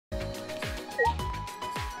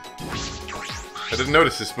I didn't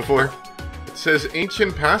notice this before. It says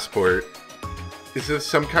ancient passport. Is this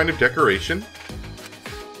some kind of decoration?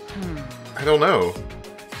 I don't know.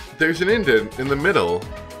 There's an indent in the middle.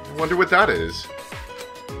 I wonder what that is.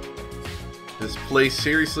 This place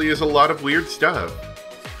seriously is a lot of weird stuff.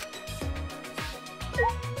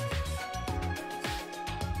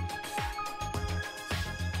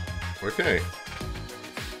 Okay.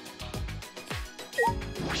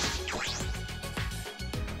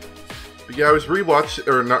 But yeah, I was not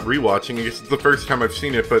rewatching, I guess it's the first time I've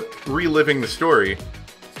seen it, but reliving the story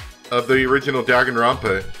of the original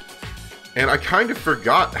Danganronpa. And I kind of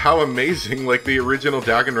forgot how amazing, like, the original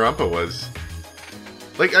Danganronpa was.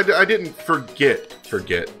 Like, I didn't forget,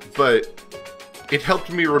 but it helped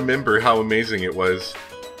me remember how amazing it was.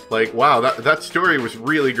 Like, wow, that story was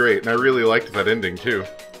really great, and I really liked that ending, too.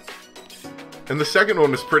 And the second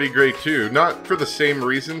one was pretty great, too. Not for the same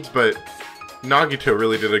reasons, but Nagito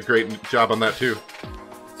really did a great job on that, too.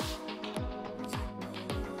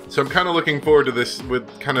 So I'm kind of looking forward to this with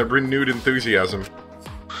kind of renewed enthusiasm.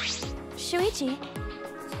 Shuichi.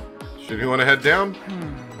 Should we want to head down?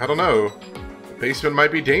 I don't know. The basement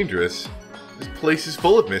might be dangerous. This place is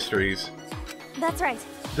full of mysteries. That's right.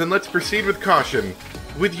 Then let's proceed with caution.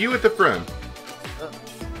 With you at the front.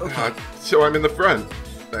 Okay. So I'm in the front.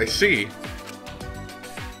 I see.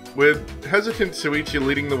 With hesitant Shuichi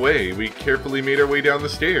leading the way, we carefully made our way down the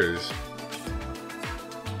stairs.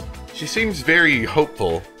 She seems very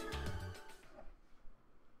hopeful.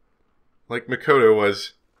 Like Makoto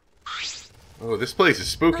was. Oh, this place is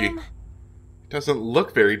spooky. Doesn't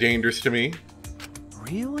look very dangerous to me.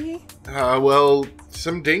 Really? Well,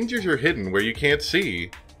 some dangers are hidden where you can't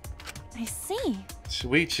see. I see.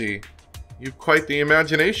 Shuichi, you've quite the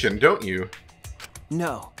imagination, don't you?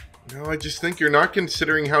 No. No, I just think you're not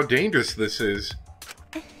considering how dangerous this is.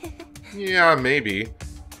 Yeah, maybe.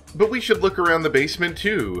 But we should look around the basement,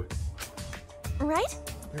 too. Right?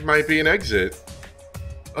 There might be an exit.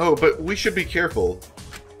 Oh, but we should be careful.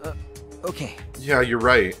 Okay. Yeah, you're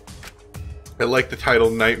right. I like the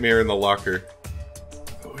title Nightmare in the Locker.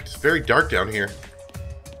 Oh, it's very dark down here.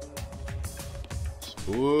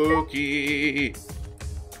 Spooky.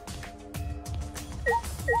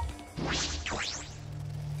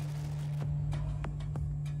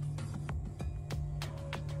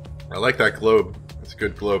 I like that globe. That's a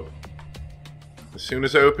good globe. As soon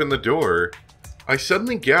as I opened the door, I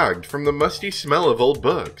suddenly gagged from the musty smell of old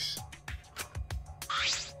books.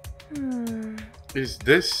 Is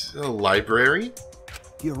this a library?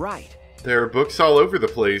 You're right. There are books all over the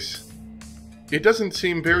place. It doesn't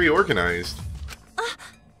seem very organized.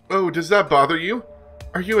 Oh, does that bother you?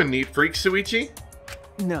 Are you a neat freak, Shuichi?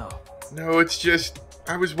 No. No, it's just...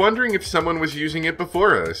 I was wondering if someone was using it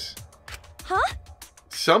before us. Huh?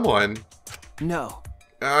 Someone? No.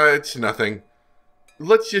 It's nothing.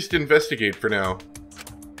 Let's just investigate for now.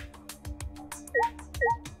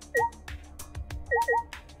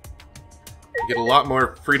 You get a lot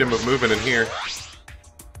more freedom of movement in here.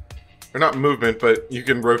 Or not movement, but you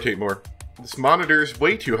can rotate more. This monitor is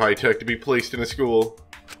way too high-tech to be placed in a school.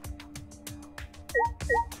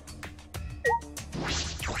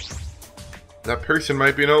 That person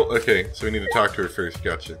might be an old... Okay, so we need to talk to her first.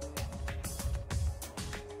 Gotcha.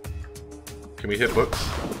 Can we hit books?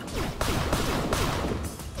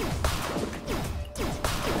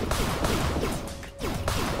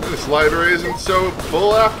 This library isn't so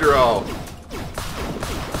full after all.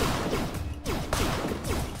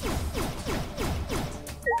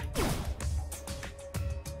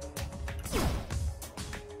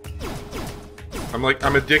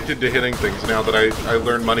 I'm addicted to hitting things now that I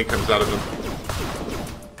learn money comes out of them.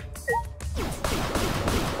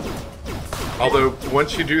 Although,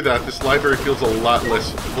 once you do that, this library feels a lot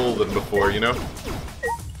less full than before, you know?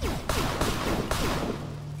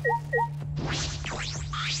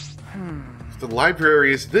 If the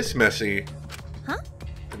library is this messy, Huh?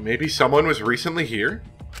 then maybe someone was recently here?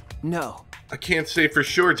 No. I can't say for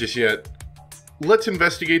sure just yet. Let's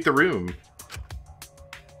investigate the room.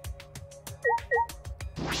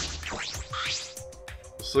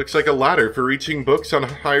 This looks like a ladder for reaching books on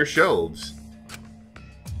higher shelves.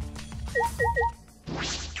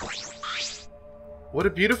 What a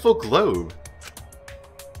beautiful globe.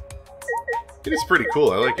 It is pretty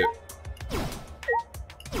cool, I like it.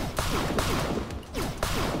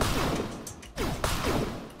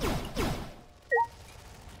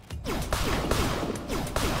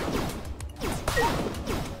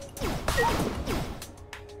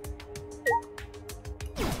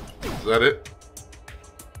 Is that it?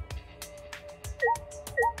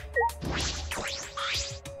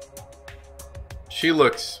 She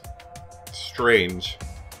looks strange.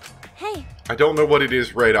 Hey. I don't know what it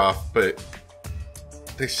is right off, but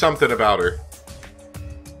there's something about her.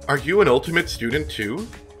 Are you an ultimate student too?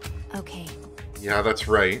 Okay. Yeah, that's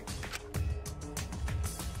right.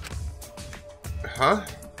 Huh?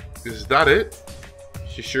 Is that it?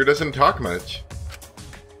 She sure doesn't talk much.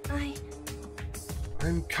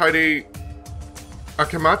 I'm Kaede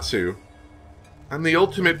Akamatsu. I'm the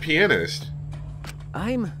ultimate pianist.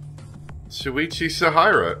 I'm... Shuichi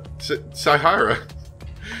Saihara.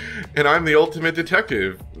 And I'm the ultimate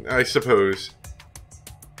detective, I suppose.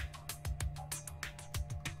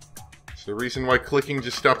 Is the reason why clicking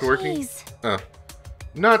just stopped working? Jeez.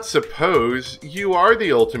 Not suppose. You are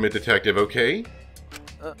the ultimate detective, okay?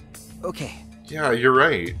 Okay. Yeah, you're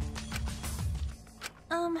right.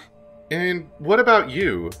 And what about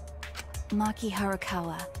you? Maki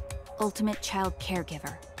Harukawa, ultimate child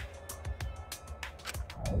caregiver.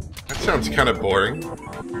 That sounds kind of boring.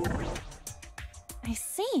 I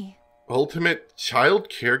see. Ultimate child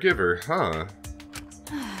caregiver, huh?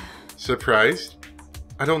 Surprised?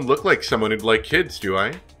 I don't look like someone who'd like kids, do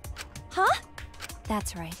I? Huh?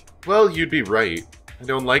 That's right. Well, you'd be right. I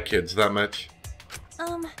don't like kids that much.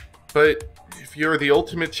 But if you're the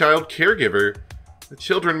ultimate child caregiver, the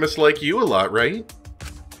children must like you a lot, right?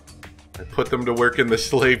 I put them to work in the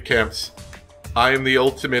slave camps. I am the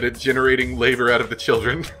ultimate at generating labor out of the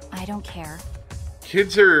children. I don't care.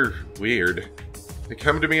 Kids are weird. They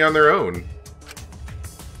come to me on their own.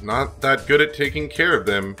 Not that good at taking care of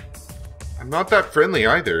them. I'm not that friendly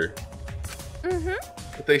either.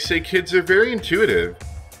 But they say kids are very intuitive.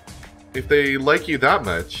 If they like you that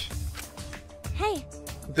much, Hey.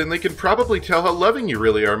 then they can probably tell how loving you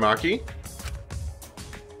really are, Maki.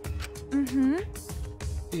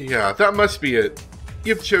 Yeah, that must be it.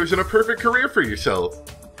 You've chosen a perfect career for yourself.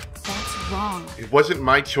 That's wrong. It wasn't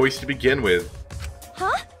my choice to begin with.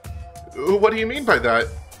 Huh? What do you mean by that?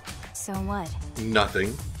 So what?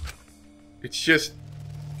 Nothing. It's just,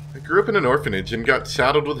 I grew up in an orphanage and got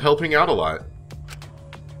saddled with helping out a lot.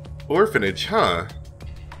 Orphanage, huh?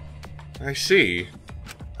 I see.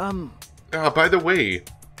 By the way,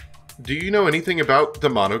 do you know anything about the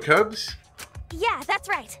Mono Cubs? Yeah, that's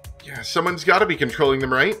right. Yeah, someone's gotta be controlling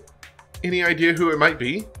them, right? Any idea who it might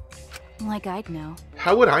be? Like I'd know.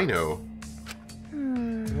 How would I know?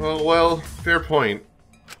 Well, fair point.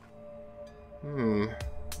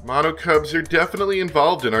 Mono Cubs are definitely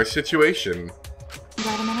involved in our situation.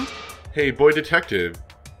 Wait a minute. Hey, boy detective.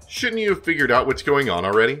 Shouldn't you have figured out what's going on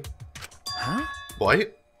already? Huh?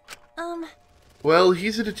 What? Well,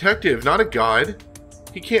 he's a detective, not a god.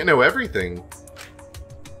 He can't know everything.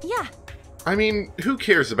 Yeah. I mean, who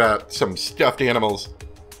cares about some stuffed animals?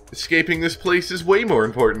 Escaping this place is way more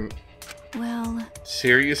important. Well...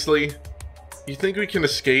 Seriously? You think we can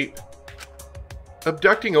escape?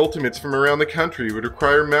 Abducting ultimates from around the country would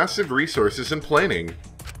require massive resources and planning.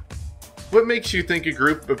 What makes you think a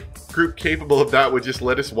group capable of that would just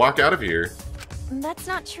let us walk out of here? That's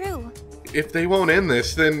not true. If they won't end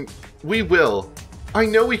this, then we will. I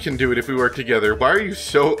know we can do it if we work together. Why are you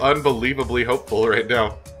so unbelievably hopeful right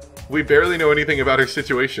now? We barely know anything about her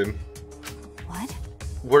situation. What?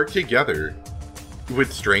 Work together.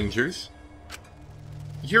 With strangers?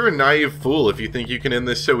 You're a naive fool if you think you can end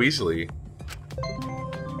this so easily.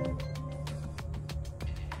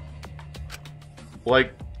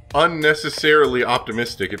 Like, unnecessarily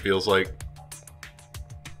optimistic, it feels like.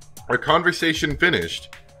 Our conversation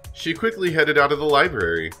finished. She quickly headed out of the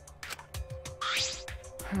library.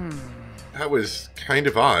 That was kind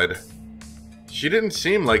of odd. She didn't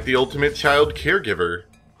seem like the ultimate child caregiver.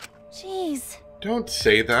 Jeez. Don't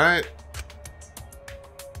say that.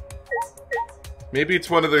 Maybe it's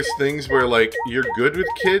one of those things where, like, you're good with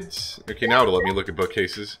kids? Okay, now it'll let me look at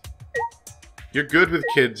bookcases. You're good with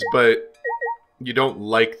kids, but you don't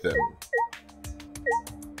like them.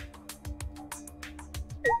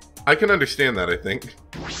 I can understand that, I think.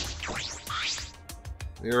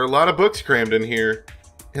 There are a lot of books crammed in here,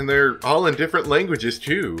 and they're all in different languages,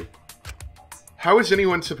 too. How is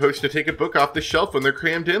anyone supposed to take a book off the shelf when they're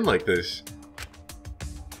crammed in like this?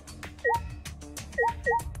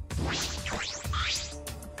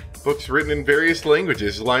 Books written in various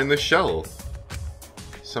languages line the shelf.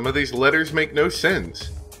 Some of these letters make no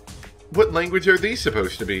sense. What language are these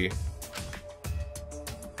supposed to be?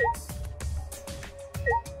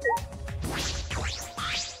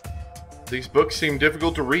 These books seem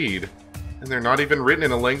difficult to read, and they're not even written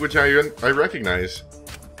in a language I recognize.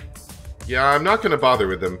 Yeah, I'm not going to bother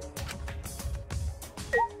with them.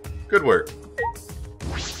 Good work.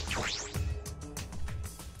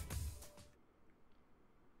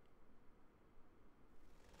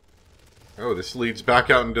 Oh, this leads back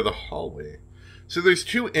out into the hallway. So there's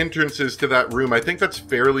two entrances to that room. I think that's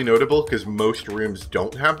fairly notable because most rooms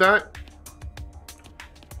don't have that.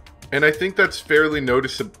 And I think that's fairly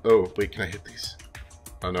noticeable. Oh, wait, can I hit these?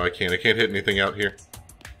 Oh, no, I can't. I can't hit anything out here.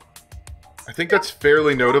 I think that's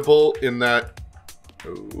fairly notable in that...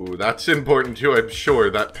 Oh, that's important too, I'm sure,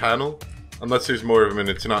 that panel. Unless there's more of them and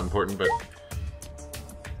it's not important, but...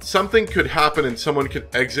 Something could happen and someone could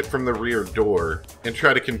exit from the rear door and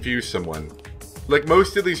try to confuse someone. Like,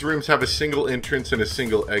 most of these rooms have a single entrance and a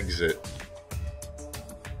single exit.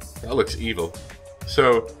 That looks evil.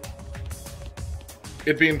 So,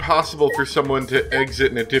 it'd be impossible for someone to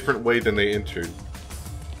exit in a different way than they entered.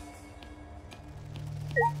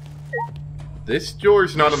 This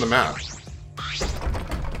door's not on the map.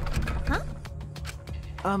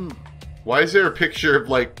 Huh? Why is there a picture of,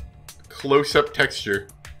 like, close-up texture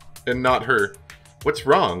and not her? What's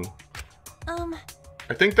wrong?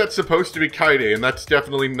 I think that's supposed to be Kaede, and that's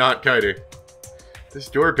definitely not Kaede. This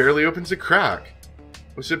door barely opens a crack.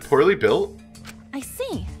 Was it poorly built? I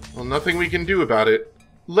see. Well, nothing we can do about it.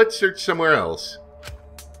 Let's search somewhere else.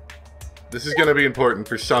 This is gonna be important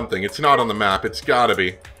for something. It's not on the map. It's gotta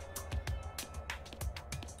be.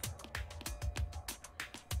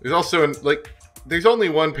 There's also, there's only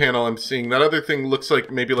one panel I'm seeing. That other thing looks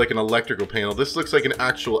like maybe like an electrical panel. This looks like an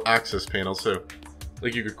actual access panel, so,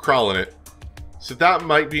 like, you could crawl in it. So that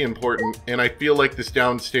might be important, and I feel like this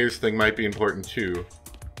downstairs thing might be important too.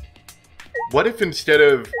 What if instead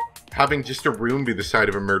of having just a room be the site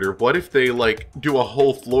of a murder, what if they, like, do a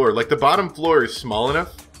whole floor? Like, the bottom floor is small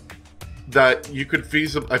enough that you could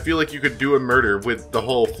I feel like you could do a murder with the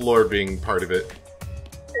whole floor being part of it.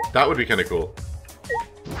 That would be kind of cool.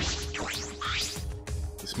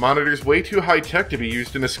 This monitor's way too high-tech to be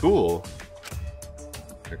used in a school.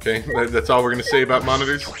 Okay, that's all we're going to say about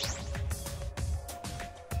monitors.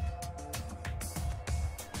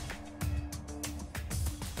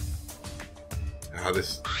 Ah,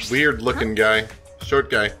 this weird-looking guy.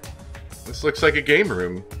 Short guy. This looks like a game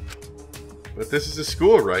room. But this is a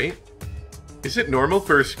school, right? Is it normal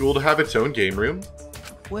for a school to have its own game room?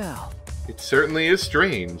 Well... It certainly is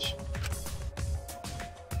strange.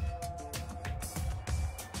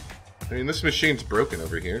 I mean, this machine's broken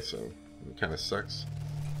over here, so it kind of sucks.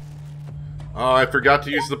 Oh, I forgot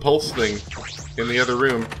to use the pulse thing in the other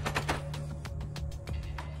room.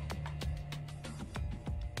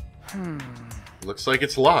 Looks like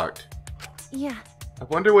it's locked. Yeah. I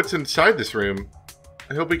wonder what's inside this room.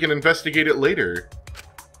 I hope we can investigate it later.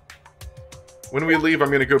 When we leave, I'm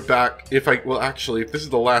going to go back. Well, actually, if this is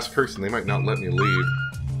the last person, they might not let me leave.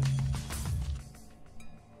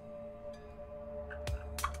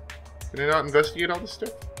 Can I not investigate all this stuff?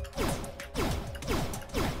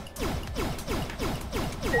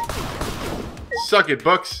 Suck it,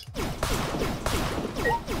 books!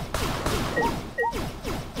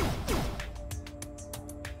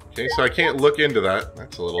 Okay, so I can't look into that.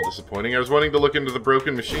 That's a little disappointing. I was wanting to look into the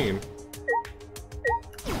broken machine.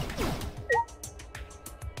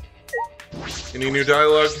 Any new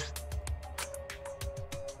dialogue?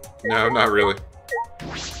 No, not really.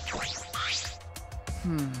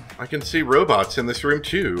 I can see robots in this room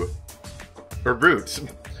too. Or roots.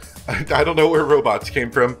 I don't know where robots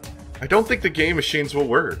came from. I don't think the game machines will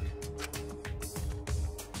work.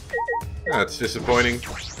 That's disappointing.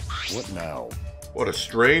 What now? What a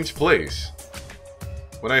strange place.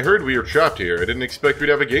 When I heard we were trapped here, I didn't expect we'd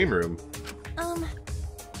have a game room.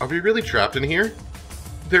 Are we really trapped in here?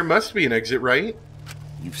 There must be an exit, right?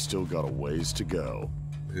 You've still got a ways to go.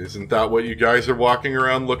 Isn't that what you guys are walking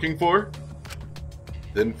around looking for?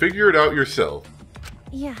 Then figure it out yourself.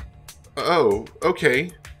 Yeah. Oh,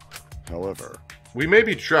 okay. However, We may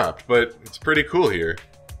be trapped, but it's pretty cool here.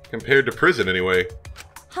 Compared to prison, anyway.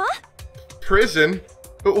 Huh? Prison?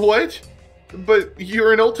 What? But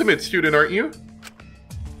you're an ultimate student, aren't you?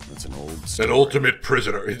 that's an old story. An ultimate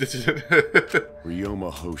prisoner.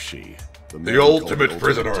 Ryoma Hoshi, the, man ultimate called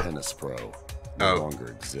prisoner. tennis pro, no Oh. longer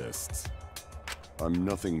exists. I'm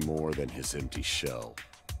nothing more than his empty shell.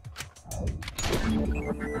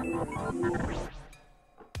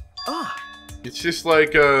 It's just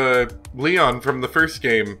like Leon from the first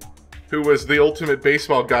game, who was the ultimate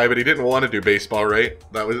baseball guy, but he didn't want to do baseball, right?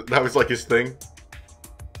 That was like his thing.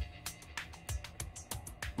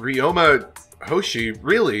 Ryoma Hoshi,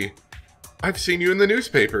 really? I've seen you in the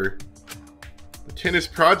newspaper. The tennis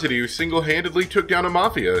prodigy who single-handedly took down a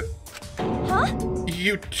mafia. Huh?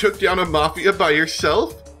 You took down a mafia by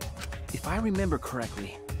yourself? If I remember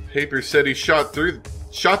correctly, Paper said he shot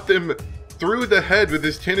them through the head with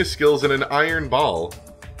his tennis skills and an iron ball.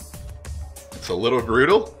 It's a little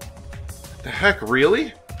brutal. The heck,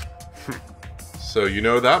 really? So you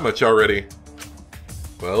know that much already.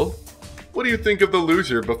 Well, what do you think of the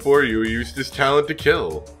loser before you who used his talent to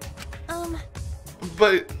kill?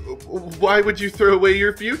 But why would you throw away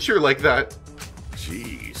your future like that?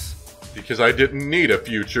 Jeez. Because I didn't need a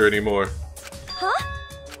future anymore. Huh?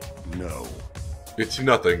 No. It's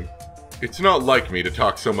nothing. It's not like me to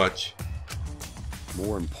talk so much.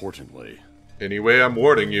 More importantly. Anyway, I'm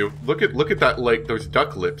warning you. Look at that, like, those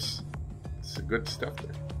duck lips. It's good stuff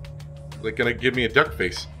there. Like, gonna give me a duck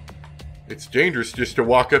face. It's dangerous just to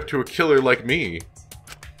walk up to a killer like me.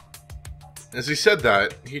 As he said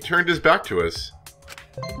that, he turned his back to us.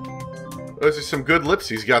 Those are some good lips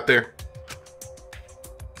he's got there.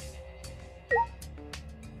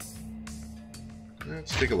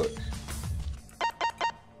 Let's take a look.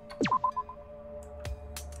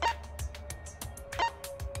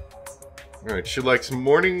 Alright, she likes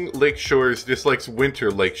morning lake shores, dislikes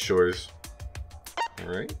winter lake shores.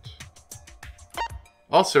 Alright.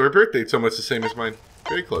 Also, her birth date's almost the same as mine.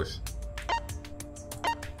 Very close.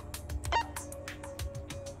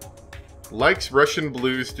 Likes Russian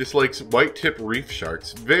blues, dislikes white tip reef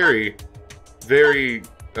sharks. Very, very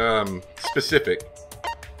specific.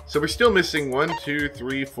 So we're still missing 1, 2,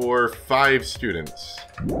 3, 4, 5 students.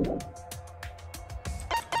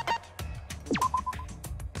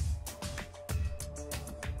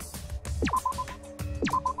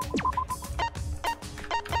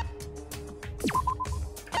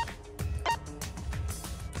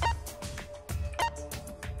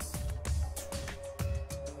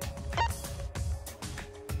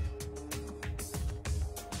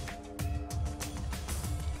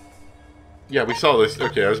 Yeah, we saw this.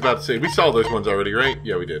 Okay, I was about to say, we saw those ones already, right?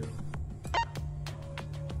 Yeah, we did.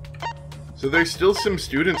 So there's still some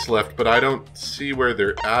students left, but I don't see where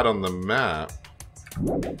they're at on the map.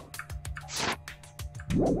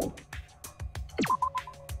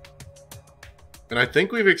 And I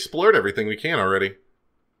think we've explored everything we can already.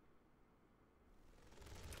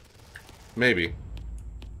 Maybe.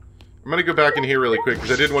 I'm gonna go back in here really quick,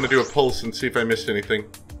 because I did want to do a pulse and see if I missed anything.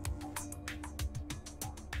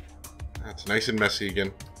 It's nice and messy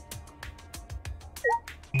again.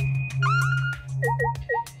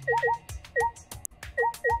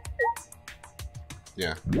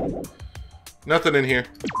 Yeah. Nothing in here.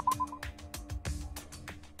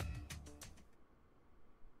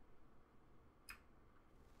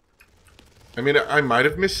 I mean, I might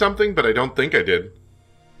have missed something, but I don't think I did.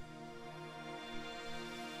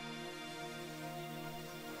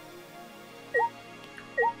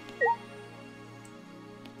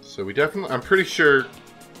 So we definitely, I'm pretty sure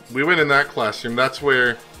we went in that classroom. That's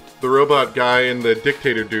where the robot guy and the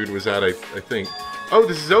dictator dude was at, I think. Oh,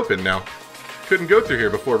 this is open now. Couldn't go through here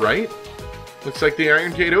before, right? Looks like the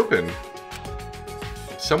Iron Gate opened.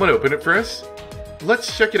 Did someone open it for us?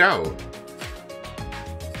 Let's check it out.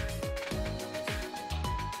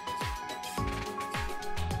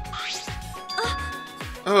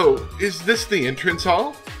 Oh, is this the entrance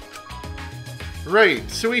hall? Right,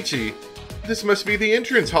 Suichi. This must be the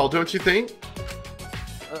entrance hall, don't you think?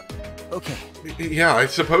 Okay. Yeah, I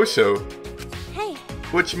suppose so. Hey.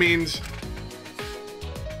 Which means...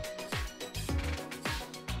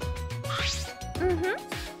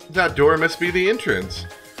 That door must be the entrance.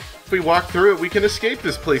 If we walk through it, we can escape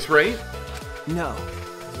this place, right? No.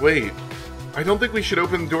 Wait. I don't think we should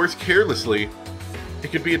open doors carelessly.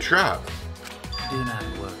 It could be a trap. Do not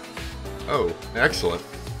worry. Oh, excellent.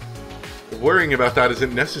 Worrying about that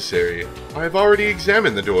isn't necessary. I have already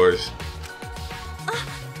examined the doors.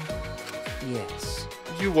 Yes.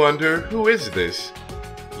 You wonder, who is this?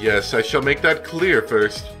 Yes, I shall make that clear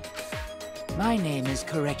first. My name is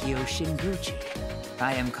Korekio Shinguchi.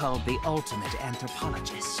 I am called the ultimate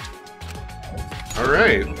anthropologist.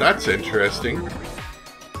 Alright, that's interesting.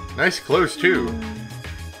 Nice clothes, too.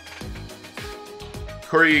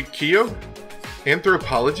 Korekio?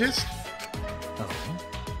 Anthropologist? Oh?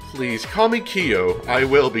 Please, call me Kyo. I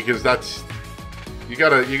will, because that's... You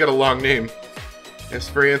got a long name. As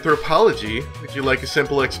for anthropology, would you like a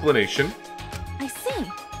simple explanation? I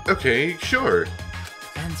see. Okay, sure.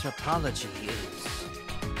 Anthropology is...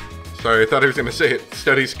 Sorry, I thought I was gonna say it.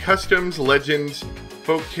 Studies customs, legends,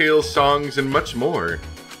 folk tales, songs, and much more.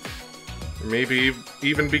 Or maybe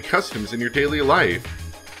even be customs in your daily life,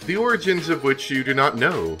 the origins of which you do not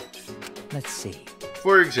know. Let's see.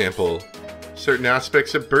 For example, certain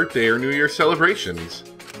aspects of birthday or New Year celebrations.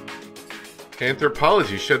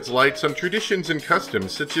 Anthropology sheds lights on traditions and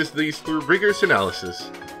customs such as these through rigorous analysis.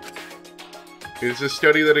 It is a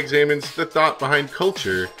study that examines the thought behind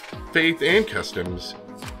culture, faith, and customs.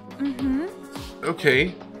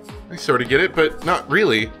 Okay, I sort of get it, but not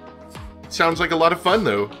really. It sounds like a lot of fun,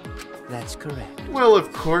 though. That's correct. Well,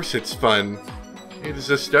 of course it's fun. It is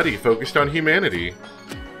a study focused on humanity.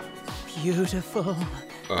 Beautiful.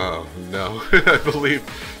 Oh, no. I believe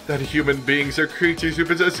that human beings are creatures who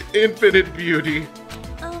possess infinite beauty.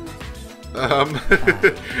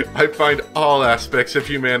 I find all aspects of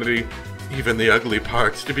humanity, even the ugly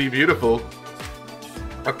parts, to be beautiful.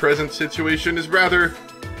 Our present situation is rather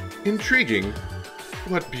intriguing.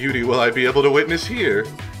 What beauty will I be able to witness here?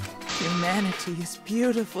 Humanity is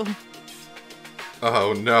beautiful.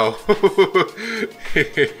 Oh no.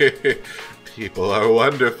 People are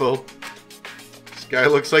wonderful. This guy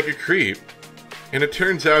looks like a creep. And it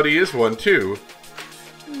turns out he is one too.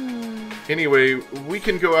 Anyway, we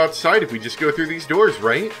can go outside if we just go through these doors,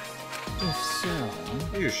 right? If so...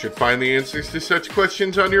 You should find the answers to such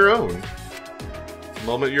questions on your own. The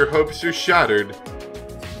moment your hopes are shattered,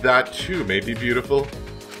 that too may be beautiful.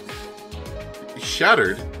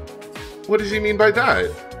 Shattered? What does he mean by that?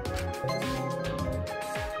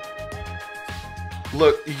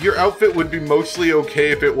 Look, your outfit would be mostly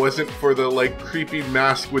okay if it wasn't for the, like, creepy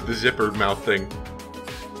mask with the zipper mouth thing.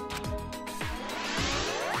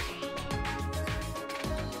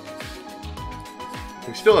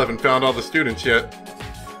 We still haven't found all the students yet.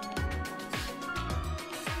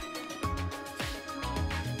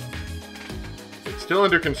 It's still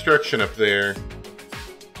under construction up there.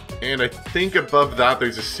 And I think above that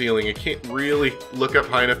there's a ceiling. I can't really look up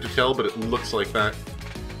high enough to tell, but it looks like that.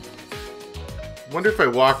 I wonder if I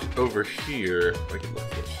walked over here, I could look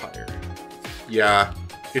a little higher. Yeah,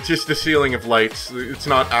 it's just the ceiling of lights. It's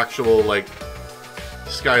not actual, like,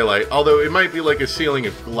 skylight. Although it might be like a ceiling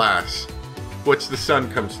of glass, which the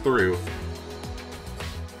sun comes through.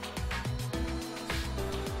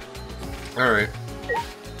 Alright.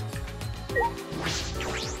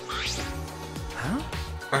 Huh?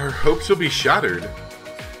 Our hopes will be shattered.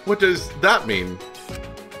 What does that mean?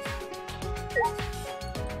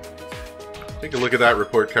 Take a look at that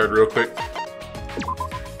report card real quick.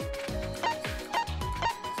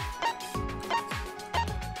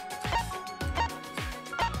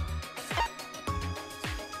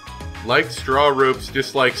 Likes straw ropes,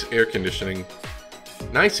 dislikes air conditioning.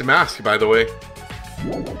 Nice mask, by the way.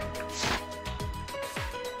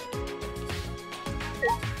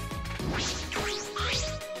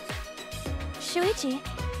 Shuichi.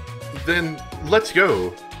 Then, let's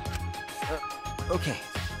go. Okay.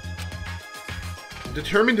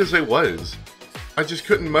 Determined as I was, I just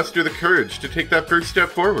couldn't muster the courage to take that first step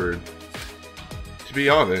forward. To be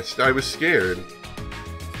honest, I was scared.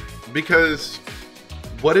 Because,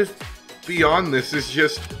 what if beyond this is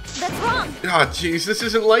just... That's wrong! Ah, jeez, this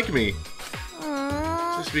isn't like me.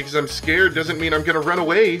 Just because I'm scared doesn't mean I'm gonna run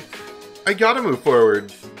away. I gotta move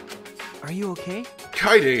forward. Are you okay?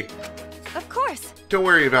 Kaide, Of course. don't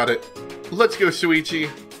worry about it. Let's go, Shuichi.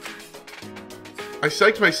 I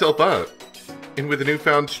psyched myself up, and with a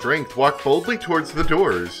newfound strength, walked boldly towards the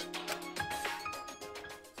doors.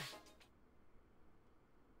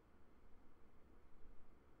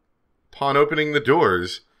 Upon opening the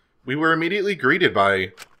doors, we were immediately greeted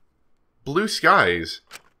by blue skies,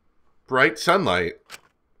 bright sunlight,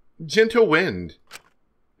 gentle wind,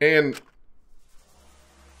 and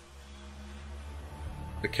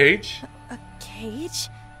a cage? A cage?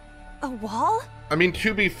 A wall? I mean,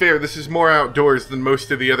 to be fair, this is more outdoors than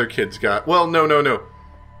most of the other kids got. Well, no.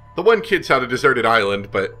 The one kid's had a deserted island,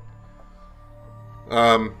 but...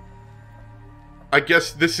 I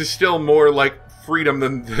guess this is still more like freedom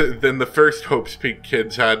than the first Hope's Peak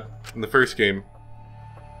kids had in the first game.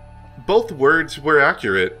 Both words were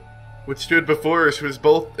accurate. What stood before us was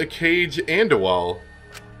both a cage and a wall.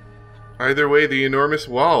 Either way, the enormous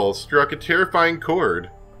wall struck a terrifying chord.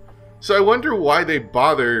 So I wonder why they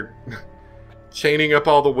bother chaining up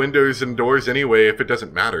all the windows and doors anyway if it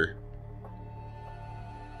doesn't matter.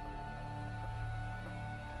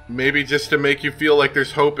 Maybe just to make you feel like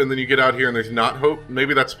there's hope and then you get out here and there's not hope?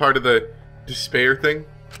 Maybe that's part of the despair thing?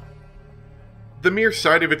 The mere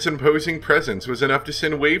sight of its imposing presence was enough to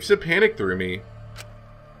send waves of panic through me.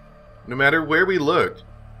 No matter where we looked,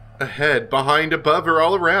 ahead, behind, above, or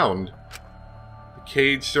all around, the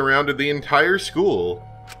cage surrounded the entire school.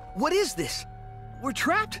 What is this? We're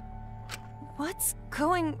trapped? What's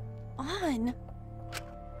going on?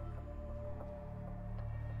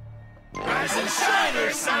 Rise and shine,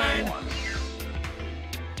 Earth sign!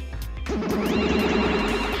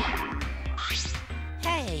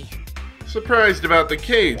 Hey! Surprised about the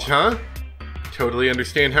cage, huh? Totally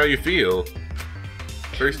understand how you feel.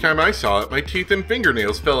 First time I saw it, my teeth and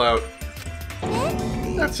fingernails fell out.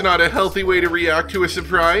 That's not a healthy way to react to a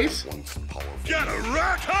surprise. Get a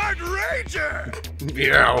rock-hard ranger!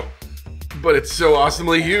 Meow. But it's so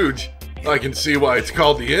awesomely huge. I can see why it's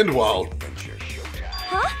called the End Wall.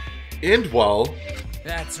 Huh? End wall?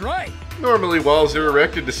 That's right. Normally walls are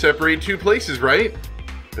erected to separate two places, right?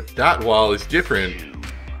 But that wall is different.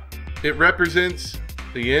 It represents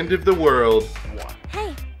the end of the world.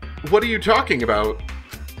 Hey, What are you talking about?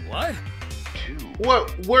 What?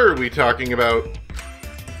 What were we talking about?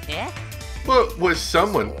 Eh? What was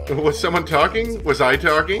someone talking? Was I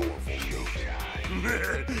talking?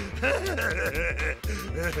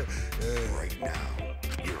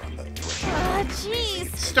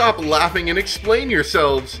 jeez. Stop laughing and explain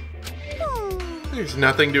yourselves. There's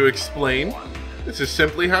nothing to explain. This is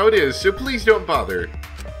simply how it is, so please don't bother.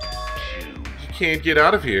 You can't get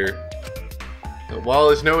out of here. The wall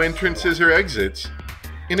has no entrances or exits,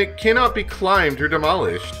 and it cannot be climbed or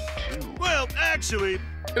demolished. Well, actually,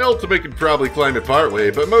 An Ultimate can probably climb it partway,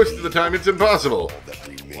 but most of the time it's impossible.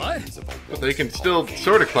 What? But they can still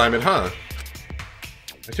sort of climb it, huh?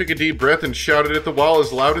 I took a deep breath and shouted at the wall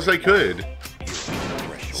as loud as I could.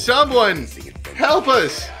 Someone! Help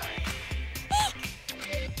us!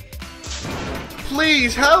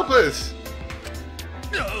 Please help us!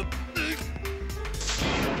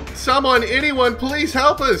 Someone, anyone, please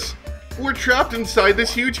help us! We're trapped inside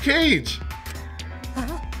this huge cage!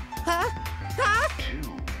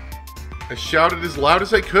 I shouted as loud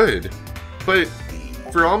as I could, but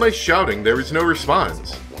for all my shouting, there was no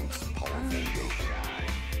response.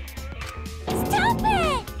 Stop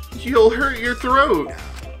it! You'll hurt your throat!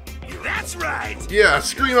 that's right. Yeah,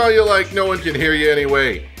 scream all you like, no one can hear you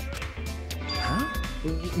anyway.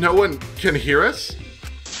 No one can hear us?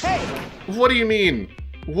 Hey! What do you mean?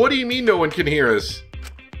 What do you mean no one can hear us?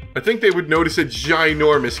 I think they would notice a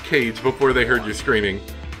ginormous cage before they heard you screaming.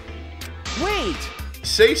 Wait!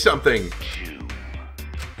 Say something!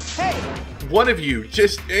 Hey! One of you,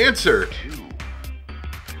 just answer!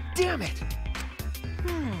 Damn it!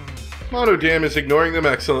 Monodam is ignoring them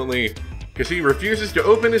excellently, because he refuses to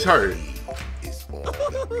open his heart.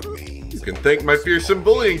 You can thank my fearsome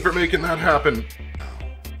bullying for making that happen.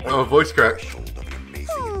 Oh, voice crack.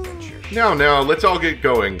 Now, let's all get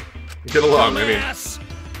going. Get along, I mean. Dumbass.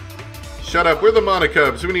 Shut up, we're the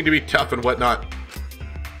Monocubs, we need to be tough and whatnot.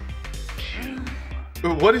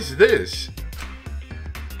 What is this?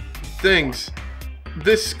 Things.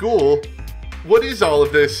 This school. What is all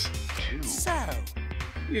of this? So,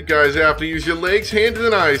 You guys have to use your legs, hands,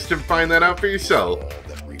 and eyes to find that out for yourself.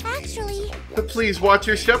 Actually, But please watch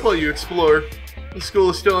your step while you explore. The school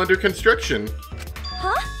is still under construction.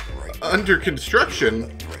 huh? Under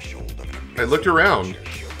construction? I looked around.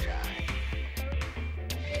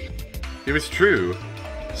 It was true.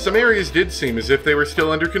 Some areas did seem as if they were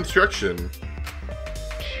still under construction.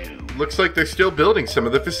 Looks like they're still building some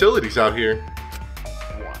of the facilities out here.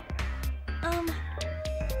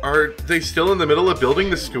 Are they still in the middle of building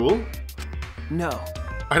the school? No.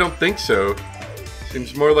 I don't think so.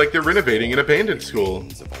 Seems more like they're renovating an abandoned school.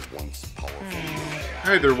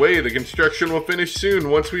 Either way, the construction will finish soon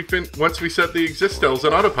once we set the Existels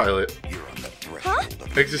on autopilot. Huh?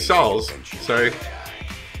 Existals. Sorry.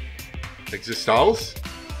 Existals?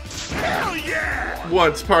 Hell yeah!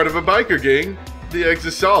 Once part of a biker gang, the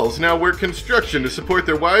Existals now work construction to support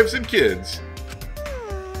their wives and kids.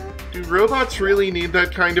 Do robots really need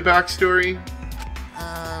that kind of backstory?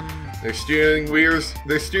 Their steering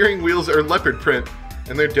wheels are leopard print,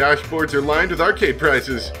 and their dashboards are lined with arcade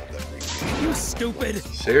prizes. you stupid.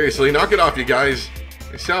 Seriously, knock it off, you guys.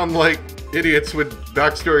 They sound like idiots with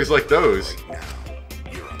backstories like those.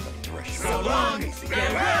 So long,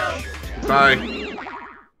 farewell. Bye.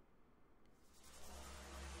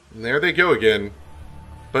 And there they go again.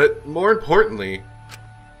 But more importantly,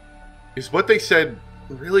 is what they said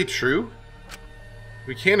really true?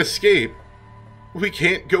 We can't escape. We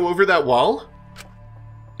can't go over that wall?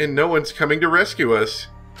 And no one's coming to rescue us.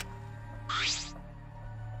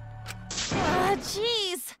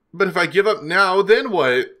 Jeez. But if I give up now, then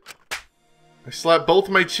what? I slapped both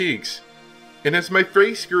my cheeks. And as my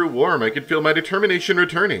face grew warm, I could feel my determination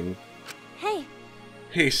returning. Hey,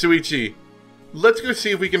 Hey, Suichi, let's go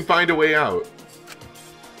see if we can find a way out.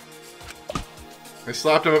 I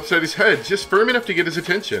slapped him upside his head, just firm enough to get his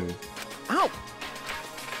attention. Ow!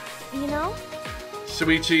 you know?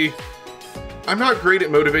 Suichi, I'm not great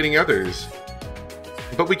at motivating others.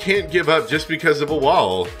 But we can't give up just because of a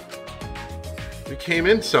wall. We came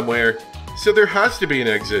in somewhere, so there has to be an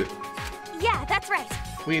exit. Yeah, that's right.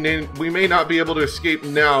 We may not be able to escape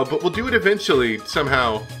now, but we'll do it eventually,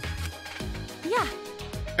 somehow. Yeah.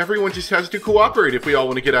 Everyone just has to cooperate if we all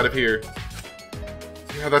want to get out of here.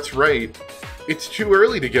 Yeah, that's right. It's too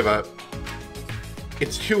early to give up.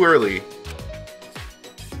 It's too early.